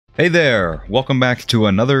Hey there! Welcome back to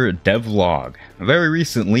another devlog. Very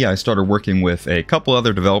recently I started working with a couple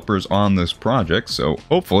other developers on this project, so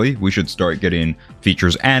hopefully we should start getting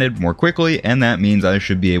features added more quickly, and that means I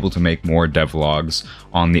should be able to make more devlogs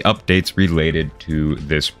on the updates related to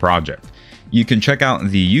this project. You can check out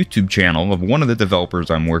the YouTube channel of one of the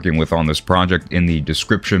developers I'm working with on this project in the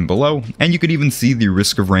description below, and you could even see the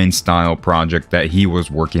Risk of Rain style project that he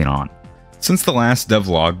was working on. Since the last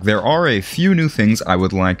devlog, there are a few new things I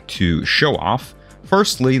would like to show off.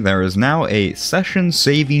 Firstly, there is now a session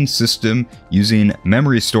saving system using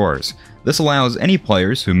memory stores. This allows any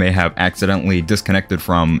players who may have accidentally disconnected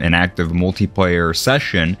from an active multiplayer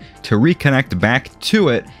session to reconnect back to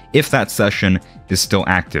it if that session is still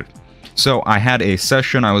active. So I had a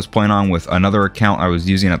session I was playing on with another account I was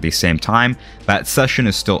using at the same time. That session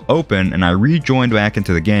is still open and I rejoined back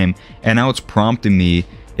into the game, and now it's prompting me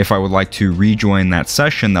if I would like to rejoin that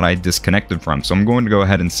session that I disconnected from. So I'm going to go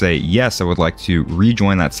ahead and say yes, I would like to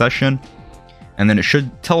rejoin that session, and then it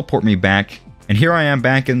should teleport me back. And here I am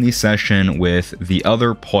back in the session with the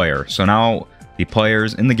other player. So now the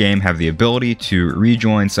players in the game have the ability to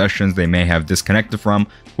rejoin sessions they may have disconnected from,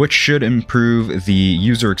 which should improve the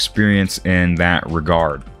user experience in that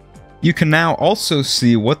regard. You can now also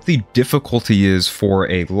see what the difficulty is for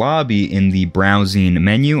a lobby in the browsing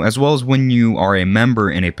menu, as well as when you are a member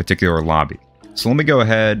in a particular lobby. So let me go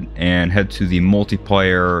ahead and head to the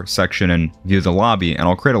multiplayer section and view the lobby, and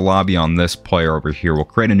I'll create a lobby on this player over here. We'll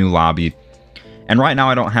create a new lobby, and right now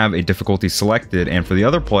I don't have a difficulty selected, and for the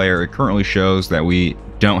other player it currently shows that we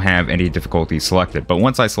don't have any difficulty selected. But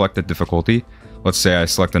once I select a difficulty, let's say I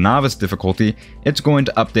select the novice difficulty, it's going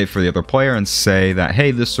to update for the other player and say that, hey,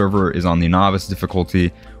 this server is on the novice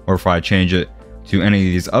difficulty, or if I change it to any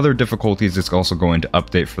of these other difficulties, it's also going to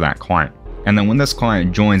update for that client. And then when this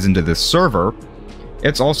client joins into this server,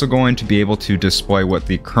 it's also going to be able to display what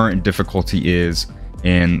the current difficulty is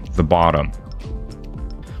in the bottom.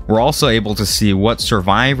 We're also able to see what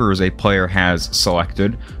survivors a player has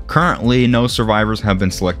selected. Currently, no survivors have been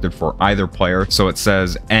selected for either player, so it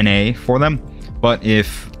says NA for them. But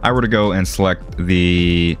if I were to go and select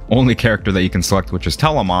the only character that you can select, which is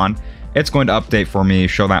Telemon, it's going to update for me,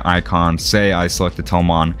 show that icon, say I selected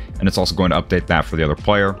Telemon, and it's also going to update that for the other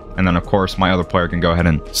player. And then of course my other player can go ahead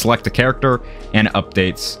and select a character, and it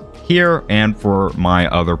updates here and for my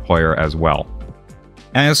other player as well.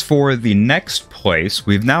 As for the next place,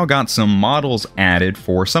 we've now got some models added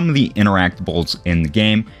for some of the interactables in the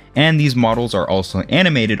game, and these models are also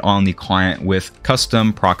animated on the client with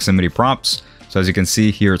custom proximity prompts. So as you can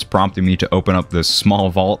see here, it's prompting me to open up this small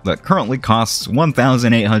vault that currently costs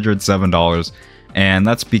 $1,807. And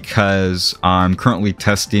that's because I'm currently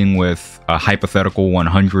testing with a hypothetical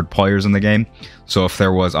 100 players in the game. So if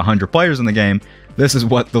there was 100 players in the game, this is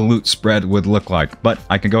what the loot spread would look like. But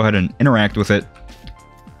I can go ahead and interact with it.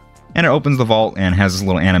 And it opens the vault and has this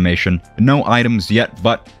little animation. No items yet,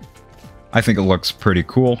 but I think it looks pretty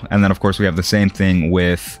cool. And then of course we have the same thing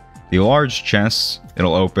with the large chests.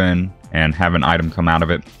 It'll open and have an item come out of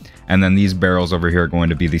it. And then these barrels over here are going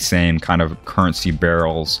to be the same kind of currency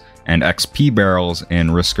barrels and XP barrels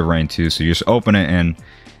in Risk of Rain 2. So you just open it and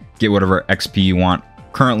get whatever XP you want.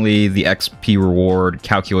 Currently, the XP reward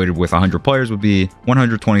calculated with 100 players would be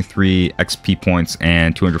 123 XP points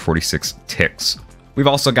and 246 ticks. We've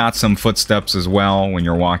also got some footsteps as well when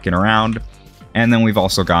you're walking around. And then we've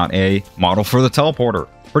also got a model for the teleporter.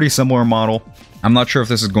 Pretty similar model. I'm not sure if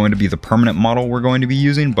this is going to be the permanent model we're going to be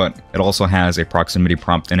using, but it also has a proximity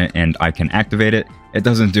prompt in it and I can activate it. It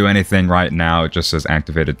doesn't do anything right now, it just says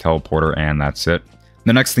activated teleporter and that's it.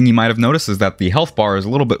 The next thing you might have noticed is that the health bar is a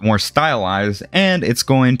little bit more stylized and it's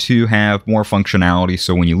going to have more functionality,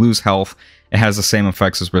 so when you lose health, it has the same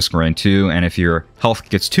effects as Risk of Rain 2, and if your health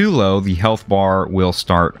gets too low, the health bar will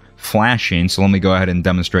start flashing. So let me go ahead and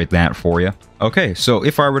demonstrate that for you. Okay, so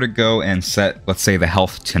if I were to go and set, let's say, the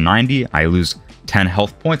health to 90, I lose 10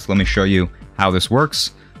 health points. Let me show you how this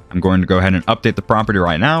works. I'm going to go ahead and update the property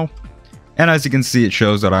right now. And as you can see, it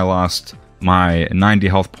shows that I lost my 90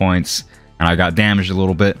 health points and I got damaged a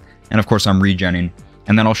little bit. And of course, I'm regenning.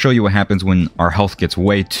 And then I'll show you what happens when our health gets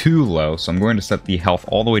way too low. So I'm going to set the health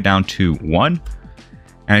all the way down to 1.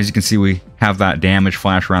 And as you can see, we have that damage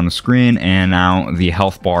flash around the screen, and now the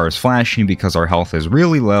health bar is flashing because our health is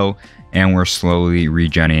really low and we're slowly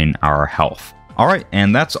regenerating our health. Alright,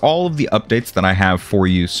 and that's all of the updates that I have for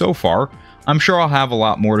you so far. I'm sure I'll have a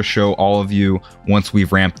lot more to show all of you once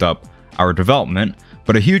we've ramped up our development,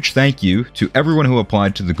 but a huge thank you to everyone who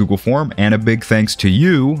applied to the Google form, and a big thanks to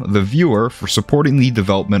you, the viewer, for supporting the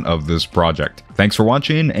development of this project. Thanks for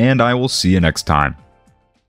watching, and I will see you next time.